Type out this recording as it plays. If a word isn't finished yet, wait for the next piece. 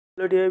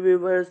Hello dear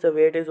viewers, the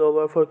wait is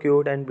over for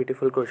cute and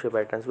beautiful crochet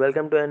patterns.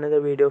 Welcome to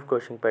another video of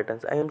crocheting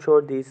patterns. I am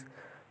sure these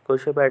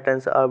crochet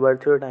patterns are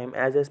worth your time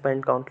as I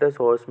spent countless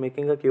hours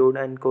making a cute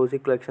and cozy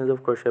collections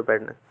of crochet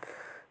patterns.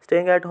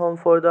 Staying at home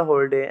for the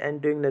whole day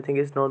and doing nothing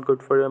is not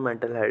good for your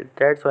mental health.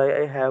 That's why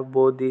I have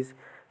both these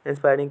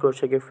inspiring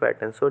crochet gift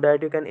patterns so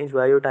that you can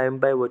enjoy your time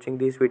by watching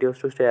these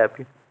videos to stay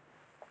happy.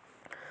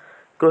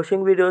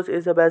 Crocheting videos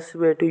is the best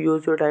way to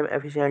use your time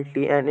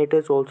efficiently, and it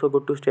is also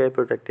good to stay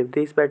productive.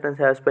 These patterns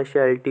have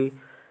specialty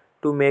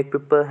to make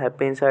people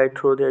happy inside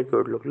through their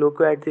good look. Look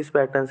at these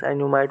patterns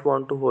and you might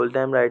want to hold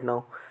them right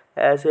now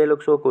as they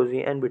look so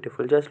cozy and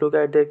beautiful. Just look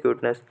at their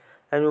cuteness,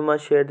 and you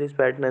must share these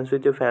patterns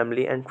with your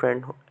family and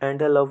friends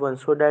and their loved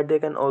ones so that they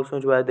can also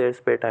enjoy their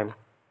spare time.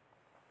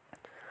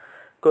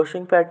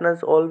 Crocheting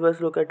patterns always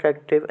look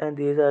attractive, and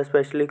these are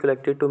especially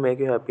collected to make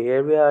you happy.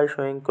 Here we are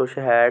showing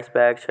crochet hats,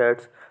 bags,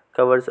 shirts,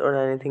 covers or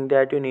anything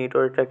that you need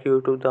or attract you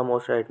to the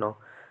most right now.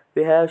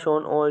 We have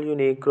shown all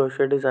unique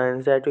crochet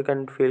designs that you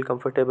can feel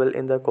comfortable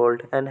in the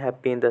cold and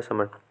happy in the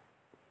summer.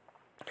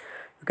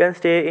 You can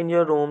stay in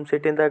your room,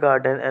 sit in the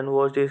garden and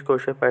watch these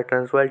crochet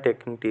patterns while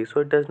taking tea.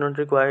 So it does not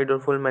require your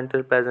full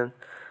mental presence.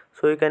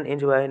 So you can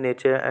enjoy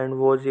nature and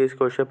watch these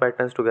crochet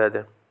patterns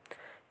together.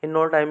 In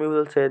no time you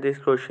will say this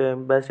crochet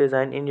best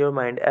design in your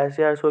mind as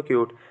they are so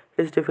cute.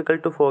 It is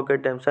difficult to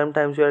forget them.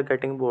 Sometimes you are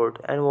getting bored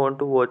and want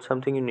to watch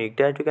something unique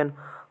that you can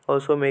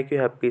also make you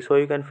happy so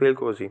you can feel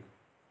cozy.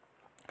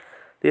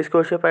 These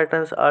crochet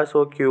patterns are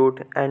so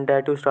cute and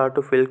that you start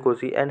to feel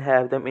cozy and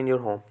have them in your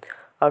home.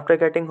 After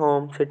getting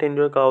home, sit in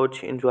your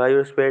couch, enjoy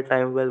your spare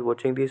time while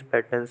watching these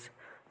patterns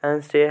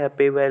and stay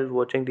happy while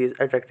watching these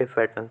attractive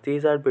patterns.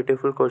 These are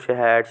beautiful crochet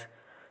hats,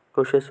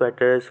 crochet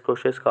sweaters,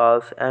 crochet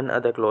scarves and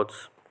other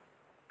clothes.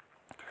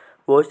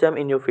 Watch them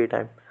in your free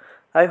time.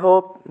 I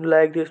hope you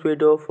like this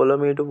video. Follow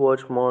me to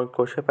watch more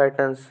crochet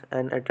patterns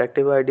and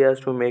attractive ideas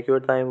to make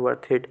your time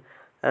worth it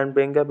and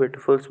bring a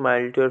beautiful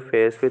smile to your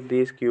face with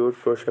these cute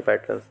crochet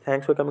patterns.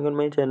 Thanks for coming on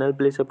my channel.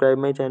 Please subscribe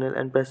my channel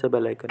and press the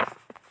bell icon.